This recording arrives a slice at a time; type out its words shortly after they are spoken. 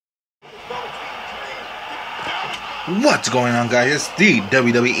What's going on, guys? It's the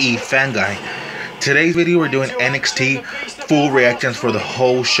WWE Fan Guy. Today's video we're doing NXT full reactions for the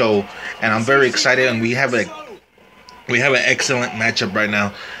whole show, and I'm very excited. And we have an excellent matchup right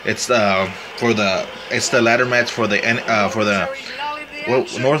now. It's the ladder match for the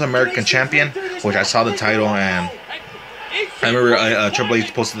North American Champion, which I saw the title, and I remember Triple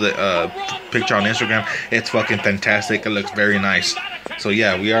H posted the picture on Instagram. It's fucking fantastic. It looks very nice. So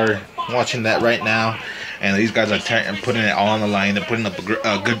yeah, we are watching that right now, and these guys are putting it all on the line. They're putting up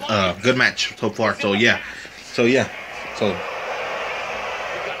a good match so far. So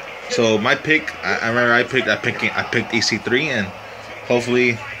my pick. I remember I picked EC3, and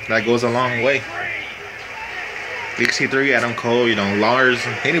hopefully that goes a long way. EC3, Adam Cole, Lars,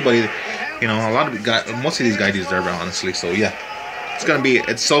 anybody. A lot of guys, most of these guys deserve it, honestly. So yeah,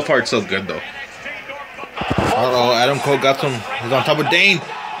 it's so far it's so good though. Adam Cole got some. He's on top of Dane.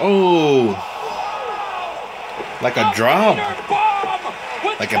 Oh, like a drop,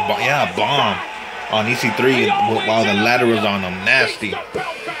 like a bomb on EC3 while the ladder was on him. Nasty.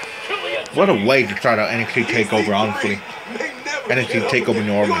 What a way to start out NXT Takeover, honestly. NXT Takeover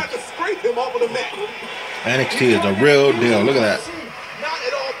New Orleans. NXT is a real deal. Look at that.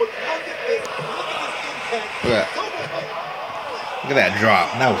 Look at that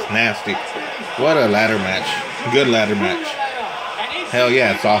drop. That was nasty. What a ladder match. Good ladder match. Hell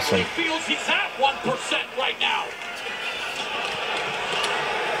yeah, it's awesome.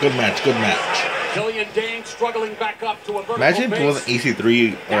 Good match, good match. Imagine if it wasn't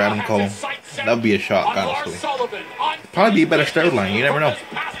EC3 or Adam Cole. That would be a shock, honestly. Probably be a better storyline. You never know.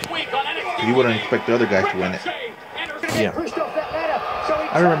 You wouldn't expect the other guy to win it. Yeah.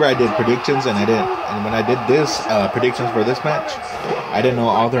 I remember I did predictions, and when I did this predictions for this match, I didn't know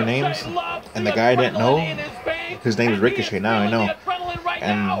all their names, and the guy I didn't know, his name is Ricochet. Now I know,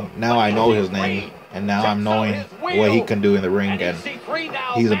 and now I know his name, and now I'm knowing what he can do in the ring, and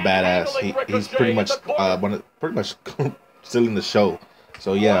he's a badass. He's pretty much stealing the show.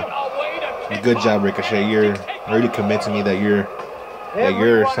 So yeah, good job, Ricochet. You're really convincing me that you're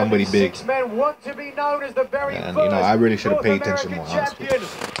somebody big, and I really should have paid attention more, honestly.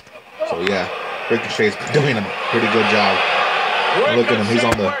 So yeah, Ricochet's doing a pretty good job. Look at him, he's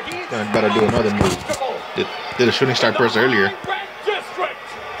better do another move. Did a shooting star press earlier.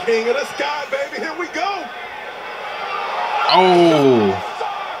 King of the sky, baby, here we go. Oh,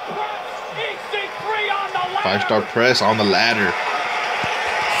 5-star press on the ladder.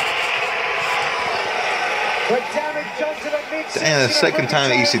 And the second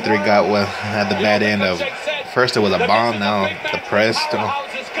time EC3 had the bad end of. First it was a bomb, now the press.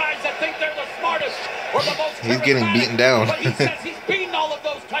 He's getting beaten down.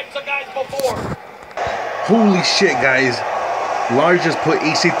 Holy shit, guys! Lars just put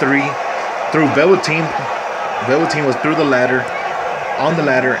EC3 through Velveteen. Velveteen was through the ladder, on the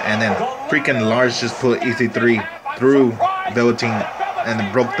ladder, and then freaking Lars just put EC3 through Velveteen and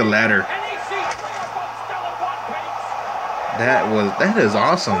then broke the ladder. That is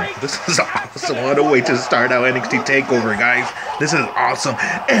awesome. This is awesome. What a way to start out NXT Takeover, guys. This is awesome.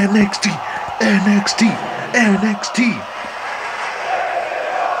 NXT.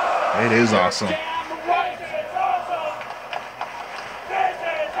 It is awesome.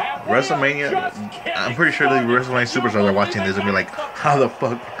 WrestleMania. I'm pretty sure the WrestleMania superstars are watching this and be like, "How the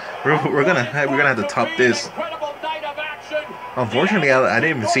fuck? We're gonna have to top this." Unfortunately, I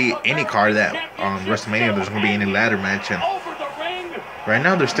didn't even see any card that on WrestleMania there's gonna be any ladder match, and right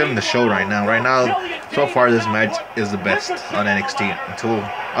now they're still in the show. Right now, so far this match is the best on NXT until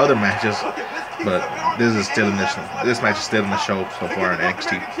other matches, but this match is still in the show so far on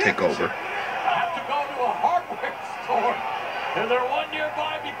NXT Takeover.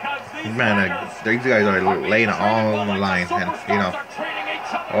 Man, these guys are laying it all on the line, and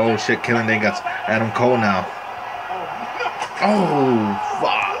oh shit, Killing Dane got Adam Cole now. Oh,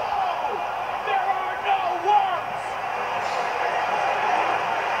 fuck.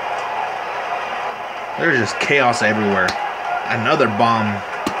 There's just chaos everywhere. Another bomb.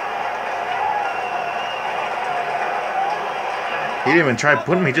 He didn't even try to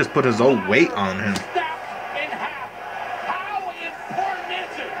put him, he just put his own weight on him.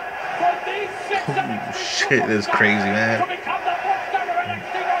 Oh, shit, this is crazy, man.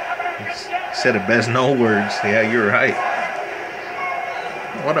 He said it best, no words. Yeah, you're right.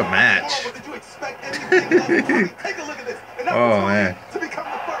 What a match. Oh man,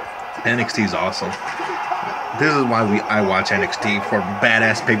 NXT is awesome. This is why I watch NXT, for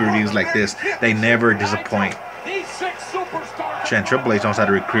badass pay-per-views like this. They never disappoint. And Triple H knows how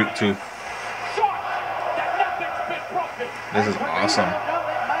to recruit too. This is awesome.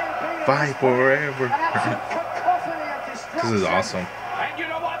 Fight forever. This is awesome.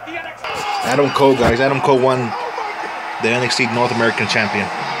 Adam Cole, guys. Adam Cole won the NXT North American Champion.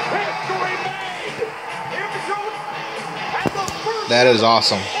 That is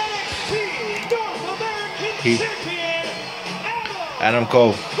awesome. Adam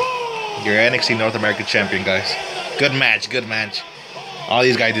Cole, your NXT North American Champion, guys. Good match, good match. All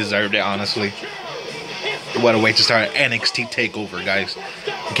these guys deserved it, honestly. What a way to start NXT Takeover, guys.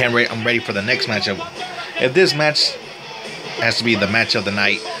 I can't wait. I'm ready for the next matchup. If this match has to be the match of the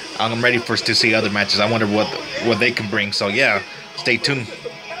night, I'm ready to see other matches. I wonder what they can bring. So yeah, stay tuned.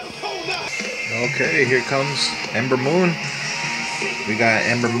 Okay, here comes Ember Moon. We got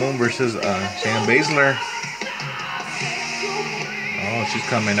Ember Moon versus Shayna Baszler. Oh, she's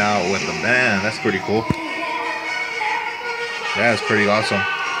coming out with a man. That's pretty cool. That's pretty awesome.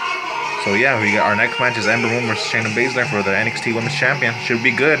 So yeah, we got our next match is Ember Moon versus Shayna Baszler for the NXT Women's Champion. Should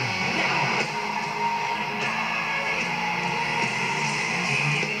be good.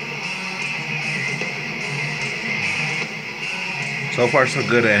 So far, so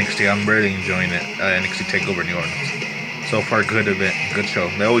good at NXT. I'm really enjoying it. NXT Takeover New Orleans. So far, good event, good show.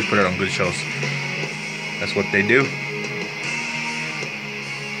 They always put it on good shows. That's what they do.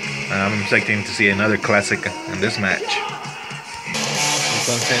 I'm expecting to see another classic in this match. It's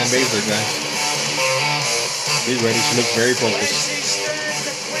on Shayna Baszler, guys. She's ready. She looks very focused.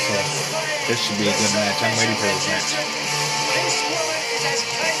 So this should be a good match. I'm ready for this match.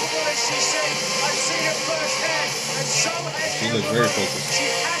 She looks very focused.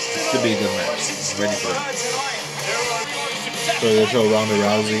 Should be a good match. I'm ready for it. So they'll show Ronda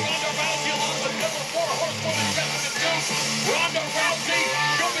Rousey.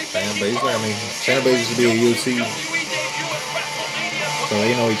 Shayna Baszler. I mean, Shayna Baszler should be a UFC. So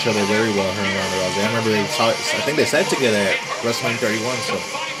they know each other very well, her and Ronda Rousey. I remember I think they sat together at WrestleMania 31. So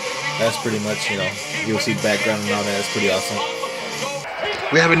that's pretty much, you know, UFC background and all that. That's pretty awesome.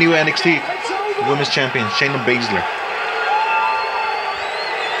 We have a new NXT Women's Champion, Shayna Baszler.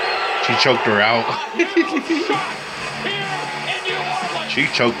 She choked her out. She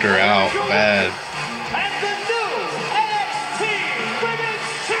choked her out bad.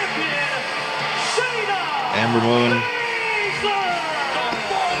 Ember Moon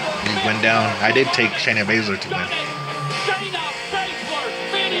went down. I did take Shayna Baszler to win.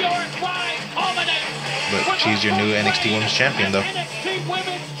 But she's your new NXT Women's Champion, though.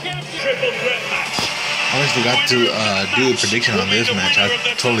 I almost forgot to do a prediction on this match. I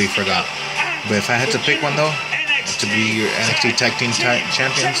totally forgot. But if I had to pick one, though, to be your NXT Tag Team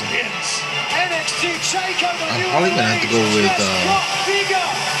Champions, I'm probably going to have to go with...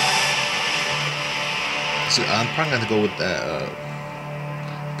 I'm probably going to go with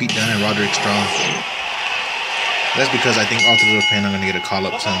Pete Dunne and Roderick Strong. That's because I think Authors of Pain I'm going to get a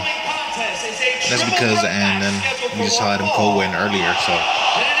call-up soon. That's because, and then we just saw Adam Cole win earlier, so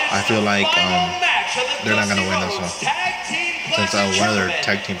I feel like they're not going to win this one. Since one of their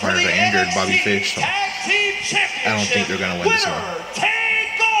tag team partners are injured, Bobby Fish, so I don't think they're going to win this one.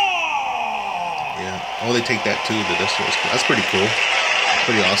 Yeah. Oh, they take that too, the Dusty Rhodes. That's pretty cool.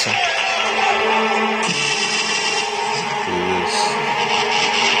 Pretty awesome.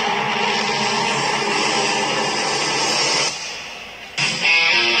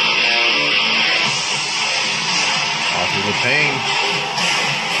 Pain.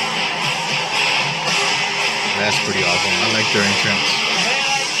 That's pretty awesome. I like their entrance.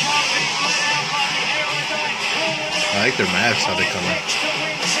 I like their masks, how they come in.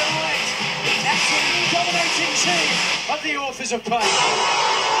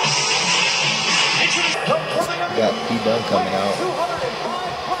 We got Pete Dunne coming out.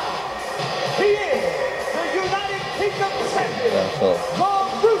 Yeah, so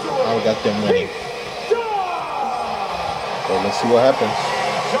I got them winning. So let's see what happens.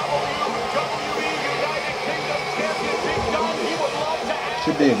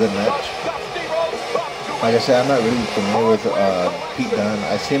 Should be a good match. Like I said, I'm not really familiar with Pete Dunne.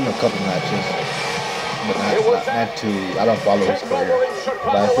 I've seen him in a couple matches, but not too. I don't follow his career,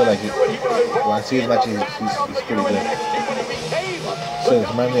 but I feel like when I see his matches, he's pretty good. So it's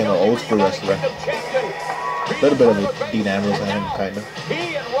reminds me of an old school wrestler. A little bit of a Dean Ambrose in him, kind of.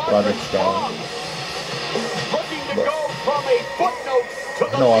 Roderick Strong.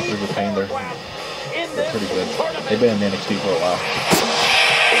 But no Authors of Pain, they're pretty good. They've been in NXT for a while.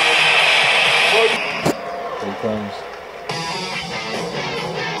 Here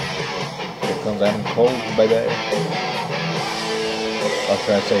comes Adam Cole, baby. I'll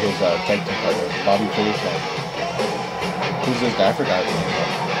try to say his tag team partner, Bobby Fish. Who's this guy? I forgot his name.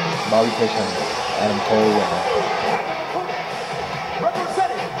 Bobby Fish and Adam Cole and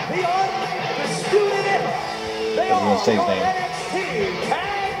was gonna say his name.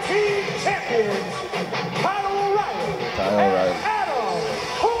 Kyle O'Reilly.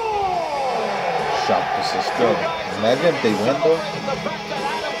 Shock the system. Imagine if they win though.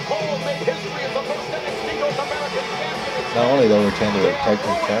 Not only though retain the tag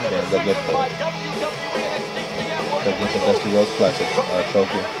team champion, they'll get the Dusty Rhodes Classic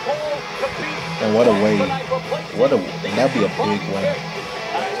trophy. And what a way! And that'd be a big win,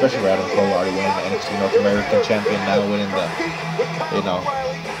 especially for Adam Cole already winning the NXT North American champion, now winning the,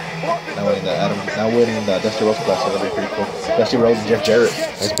 now winning the Dusty Rhodes Classic. That'd be pretty cool. Dusty Rhodes and Jeff Jarrett.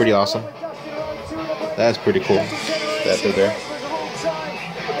 That's pretty awesome. That's pretty cool that they're there.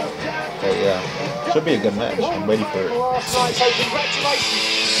 But yeah, should be a good match. I'm waiting for it.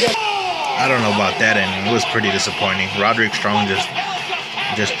 I don't know about that ending. It was pretty disappointing. Roderick Strong just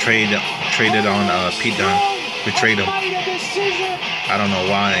traded on Pete Dunne. Betrayed him. I don't know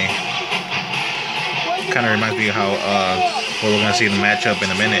why. Kind of reminds me of how what we're gonna see in the matchup in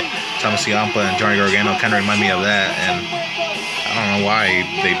a minute. Thomas Ciampa and Johnny Gargano kind of remind me of that, and I don't know why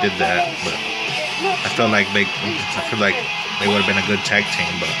they did that, but I feel like they would have been a good tag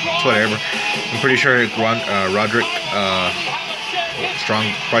team, but it's whatever. I'm pretty sure Roderick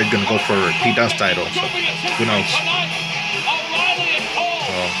Strong probably gonna go for Pete Dunne's title, so who knows?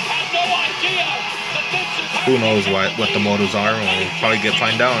 Who knows what the motives are? We'll probably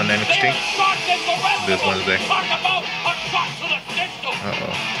find out on NXT this Wednesday.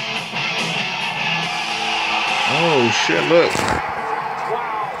 Uh-oh. Oh shit! Look,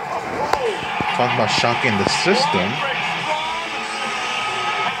 talking about shocking the system.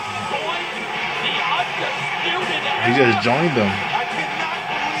 He just joined them.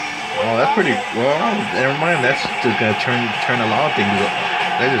 Oh, that's pretty well. Never mind. That's just gonna turn a lot of things up.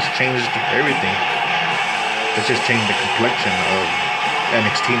 That just changed everything. It's just changed the complexion of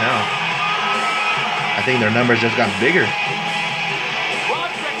NXT now. I think their numbers just got bigger.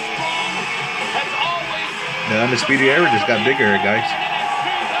 The Undisputed Era just got bigger, guys.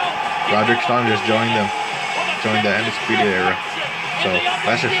 Roderick Strong just joined the Undisputed Era. So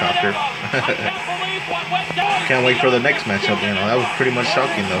that's a shocker. Can't wait for the next matchup. That was pretty much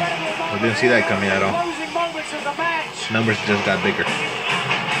shocking though. I didn't see that coming at all. Numbers just got bigger.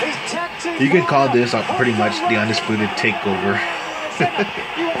 You can call this pretty much the Undisputed Takeover.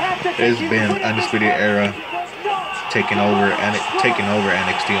 It's been Undisputed Era taking over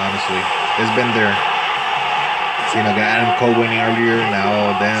NXT. Honestly, it's been there. Got Adam Cole winning earlier.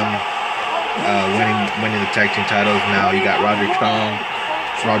 Now them winning the tag team titles. Now you got Roderick Strong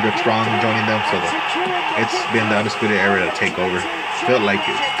joining them. So it's been the Undisputed Era to take over. Feeling like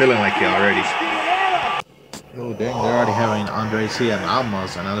it already. Oh dang! They're already having Andre Cien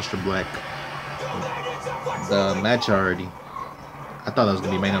Almas and Aleister Black. The match already. I thought that was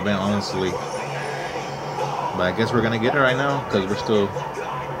gonna be main event, honestly. But I guess we're gonna get it right now because we're still.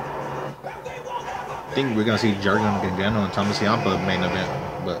 I think we're gonna see Jargon Gargano and Thomas Ciampa main event.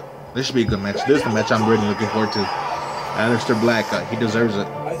 But this should be a good match. This is the match I'm really looking forward to. Aleister Black, he deserves it.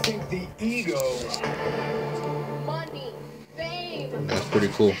 I think the ego. Money, fame, that's pretty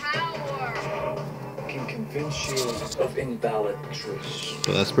cool. power. Can convince you of invalid truths.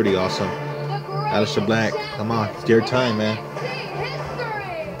 So that's pretty awesome. Aleister Black, come on, it's your time, man.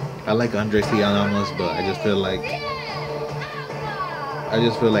 I like Andre Cien Almas, but I just feel like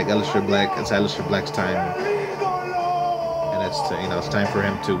Aleister Black. It's Aleister Black's time, and it's time for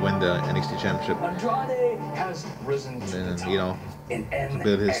him to win the NXT Championship. And then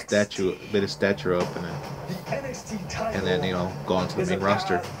build his stature up, and then go on to the main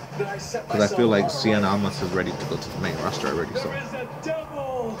roster. Because I feel like Cien Almas is ready to go to the main roster already. So,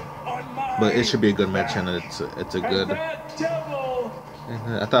 but it should be a good match, and it's a good.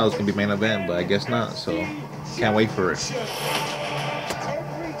 I thought it was gonna be main event, but I guess not. So, can't wait for it. So,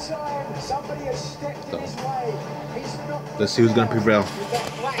 let's see who's gonna prevail.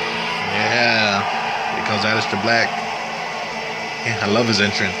 Yeah, here comes Aleister Black. Yeah, I love his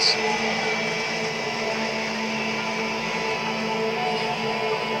entrance.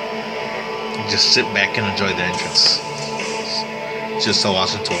 Just sit back and enjoy the entrance. It's just so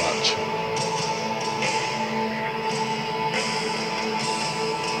awesome to watch.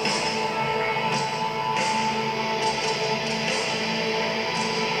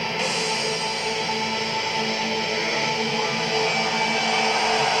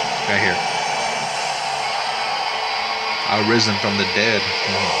 Right here. Arisen from the dead.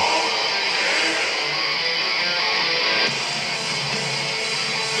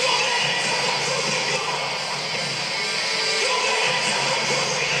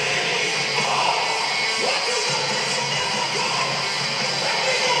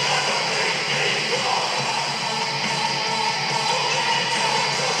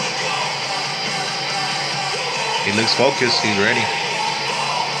 He looks focused. He's ready.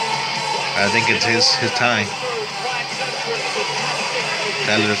 I think it's his time.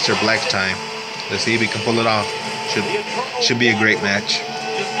 Aleister Black's time. Let's see if he can pull it off. Should be a great match.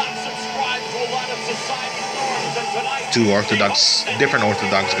 Two different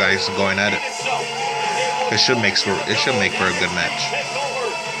orthodox guys going at it. It should make for a good match.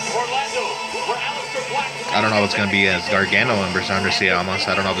 I don't know if it's going to be as Gargano and versus Andres Almas.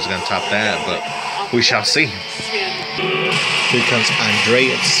 I don't know if it's going to top that, but we shall see. Here comes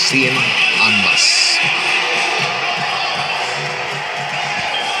Andres Almas.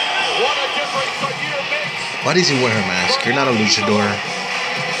 Why does he wear a mask? You're not a luchador.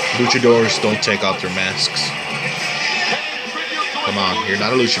 Luchadors don't take off their masks. Come on, you're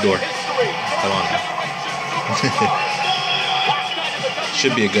not a luchador. Come on.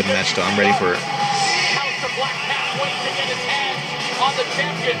 Should be a good match though. I'm ready for it.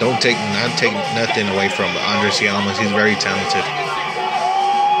 Not take nothing away from Andres Almas. He's very talented.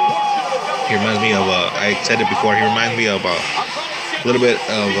 He reminds me of I said it before. He reminds me of a little bit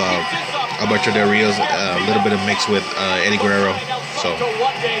of Alberto Del Rio's, a little bit of mix with Eddie Guerrero. So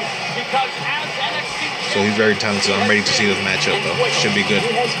he's very talented. I'm ready to see this matchup though. Should be good.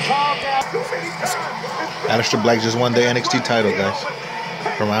 Aleister Black just won the NXT title, guys,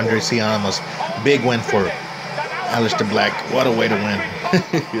 from Andres Almas. Big win for Aleister Black. What a way to win.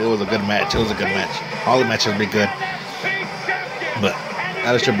 It was a good match. All the matches will be good. But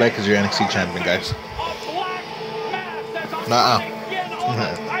Aleister Black is your NXT champion, guys.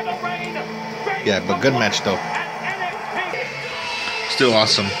 Yeah, but good match though. Still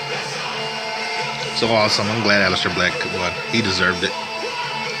awesome. So awesome. I'm glad Aleister Black won. He deserved it.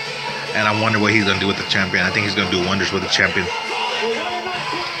 And I wonder what he's going to do with the champion. I think he's going to do wonders with the champion.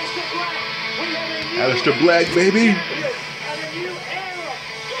 Aleister Black, baby.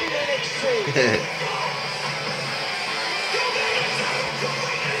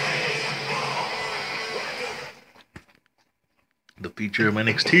 The future of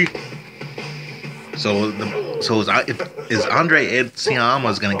NXT. So is Andre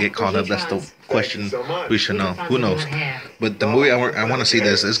Almas gonna get called up? That's the question we should know. Who knows? But the movie I want to see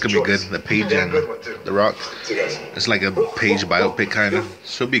this. This could be good. The Paige and The Rock. It's like a Paige biopic kind of.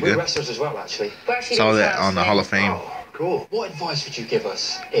 Should be good. Saw that on the Hall of Fame. Cool. What advice would you give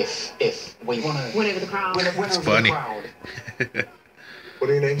us if we want to Win over the crowd. It's funny.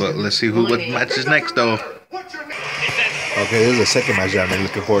 But let's see what match is next though. Okay, this is the second match that I'm really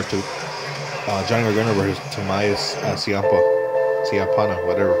looking forward to. Johnny Gargano versus Tomas Ciampa,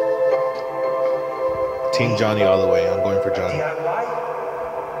 whatever. Team Johnny all the way. I'm going for Johnny.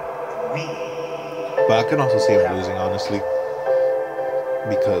 But I can also see him losing, honestly,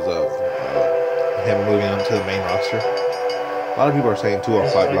 because of him moving on to the main roster. A lot of people are saying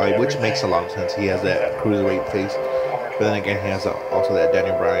 205 Live, which makes a lot of sense. He has that cruiserweight face, but then again, he has also that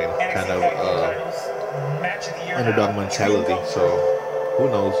Daniel Bryan kind of underdog mentality. So who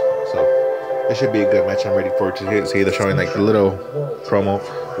knows? So it should be a good match. I'm ready for it to see. They're showing like the little promo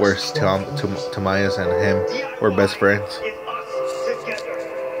where Tomas and him were best friends.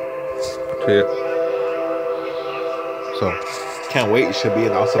 So can't wait. It should be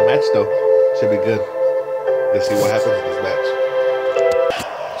an awesome match though. Should be good. Let's see what happens in this match.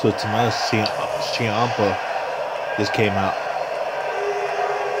 So Tomas Ciampa just came out,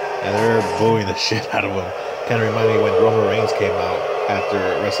 and they're booing the shit out of him. Kind of remind me when Roman Reigns came out after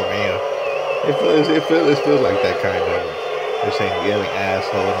WrestleMania. It feels like that kind of. They're saying yelling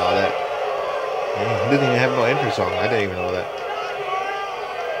asshole and all that. He didn't even have no entrance song. I didn't even know that.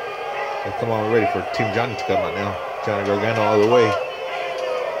 Well, come on, we're ready for Team Johnny to come out now. Johnny Gargano all the way.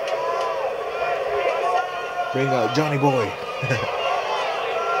 Bring out Johnny Boy.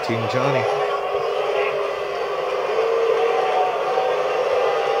 Team Johnny.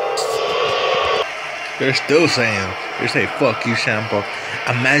 They're still saying, fuck you, Ciampa.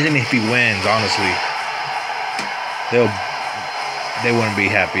 Imagine if he wins, honestly. They wouldn't be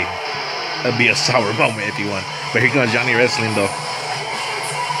happy. It'd be a sour moment if he won. But here comes Johnny Wrestling, though.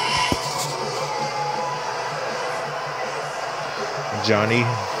 Johnny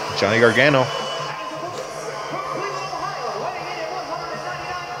Gargano.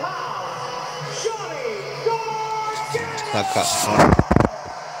 Not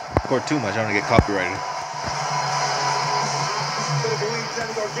record too much. I'm gonna get copyrighted.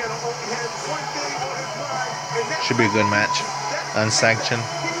 Should be a good match. Unsanctioned.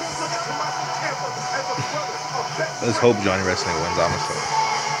 Let's hope Johnny Wrestling wins, honestly.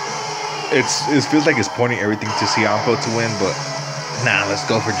 It feels like it's pointing everything to Ciampa to win, but nah, let's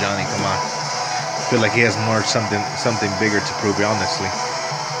go for Johnny. Come on. I feel like he has more something bigger to prove, honestly.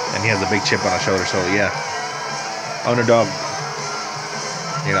 And he has a big chip on his shoulder, so yeah. Underdog.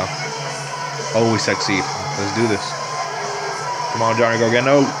 You know, always succeed. Let's do this. Come on, Johnny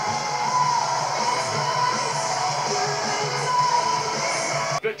Gargano.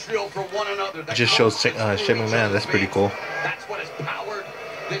 It just shows Shane McMahon. That's pretty cool. That's what has powered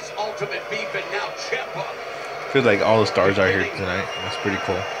this ultimate beef, and now Ciampa. Feels like all the stars are here tonight. That's pretty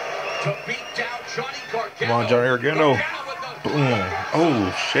cool. To beat down Johnny Gargano. Come on, Johnny Gargano. Boom.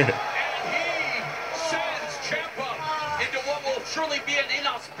 Oh, shit. And he sends Ciampa into what will surely be an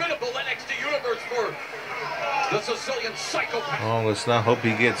inhospitable NXT universe for the Sicilian psychopath. Oh, let's not hope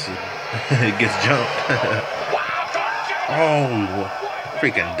he gets he gets jumped. Oh,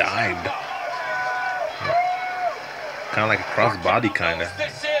 freaking dived. Kind of like a crossbody, kind of.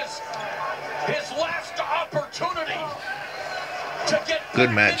 This is his last opportunity to get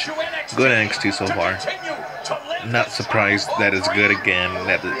Good match. Good NXT so far. Not surprised that it's good again.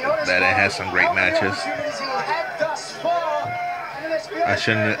 That it has some great matches.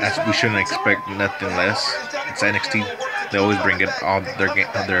 We shouldn't expect nothing less. It's NXT. They always bring it all their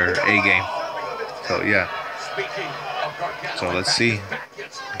A game. So yeah. So let's see.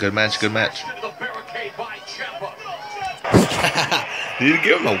 Good match. Good match. Did you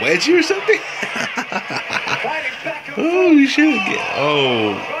give him a wedgie or something? Oh, you should get.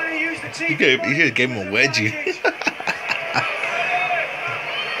 Oh, you should have gave him a wedgie.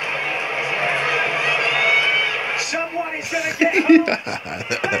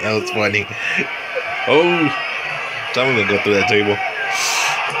 That was funny. Oh, someone's gonna go through that table.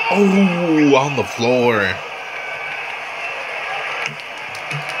 Oh, on the floor.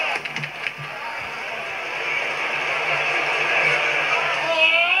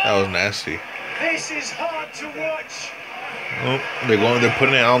 That was nasty. This is hard to watch. Oh, they're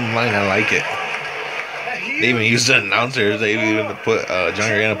putting it online. I like it. They even used the announcers. They even put Johnny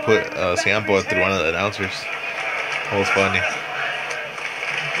Gargano put Ciampa through one of the announcers. That was funny.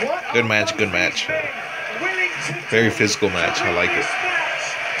 Good match. Good match. Very physical match. I like it.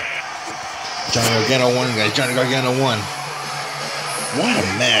 Johnny Gargano won, guys. Johnny Gargano won. What a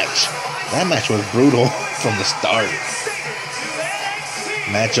match. That match was brutal from the start.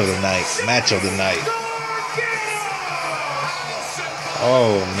 Match of the night. Match of the night.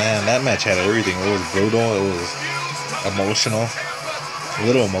 Oh, man. That match had everything. It was brutal. It was emotional. A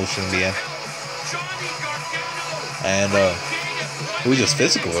little emotion in the end. And it was just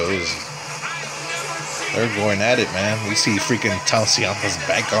physical. They're going at it, man. We see freaking Ciampa's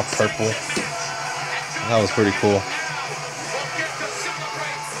back all purple. That was pretty cool.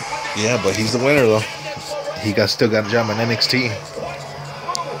 Yeah, but he's the winner, though. He still got a job in NXT.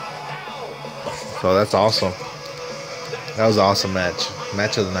 So that's awesome. That was an awesome match.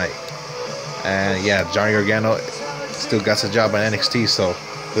 Match of the night. And yeah, Johnny Gargano still got a job on NXT, so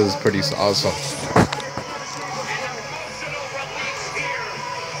this is pretty awesome.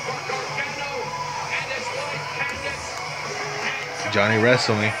 Johnny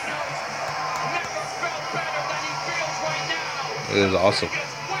wrestling. It was awesome.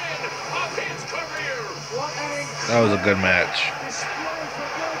 That was a good match.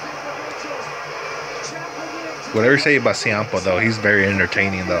 Whatever you say about Ciampa, though, he's very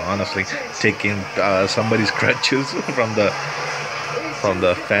entertaining, though, honestly. Taking somebody's crutches from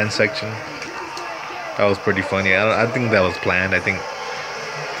the fan section. That was pretty funny. I think that was planned. I'm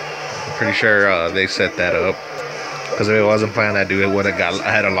pretty sure they set that up. Because if it wasn't planned, that dude would have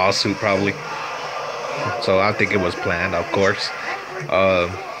had a lawsuit, probably. So I think it was planned, of course.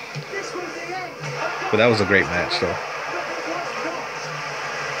 But that was a great match, though.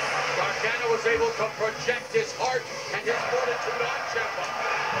 Gargano was able to project his heart and his fortitude on Ciampa.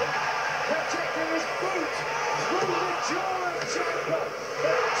 Projecting his boot through the jaw of Ciampa.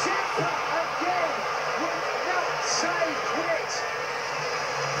 But Ciampa again would not say quit.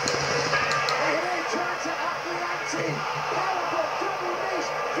 And here trying to up the ante. Powerbomb double knees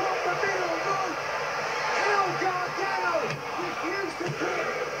from the middle rope. El Gargano refused to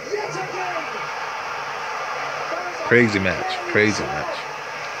quit yet again. Crazy match. Crazy match.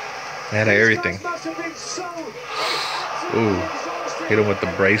 They had everything. Ooh. Hit him with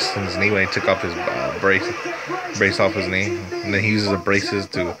the brace on his knee when he took off his brace off his knee. And then he uses the braces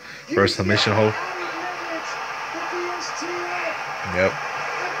for a submission hold. Yep.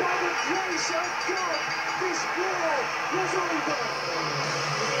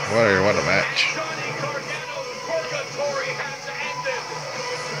 What a match.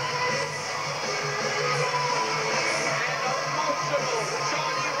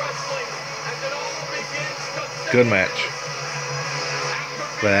 Good match.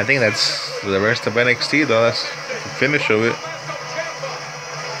 But I think that's the rest of NXT, though. That's the finish of it.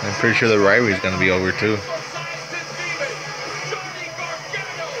 I'm pretty sure the rivalry is going to be over, too.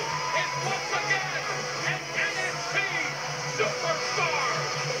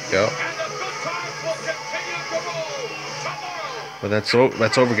 Yep. And the good times will continue to roll tomorrow. But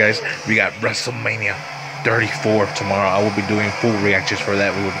that's over, guys. We got WrestleMania 34 tomorrow. I will be doing full reactions for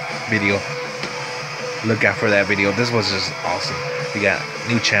that video. Look out for that video. This was just awesome. We got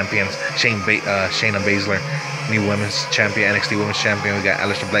new champions, Shayna Baszler, new women's champion, NXT Women's Champion. We got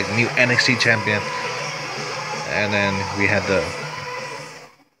Aleister Black, new NXT champion, and then we had the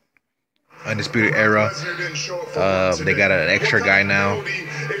Undisputed Era. They got an extra guy now,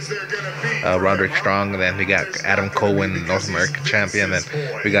 Roderick Strong. And then we got Adam Cole, North American champion. And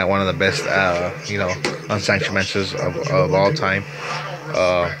we got one of the best, unsanctioned matches of all time.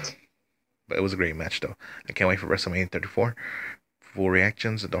 But it was a great match, though. I can't wait for WrestleMania 34. Full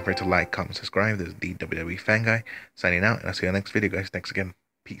reactions. And don't forget to like, comment, subscribe. This is the WWE Fan Guy signing out. And I'll see you in the next video, guys. Thanks again.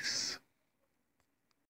 Peace.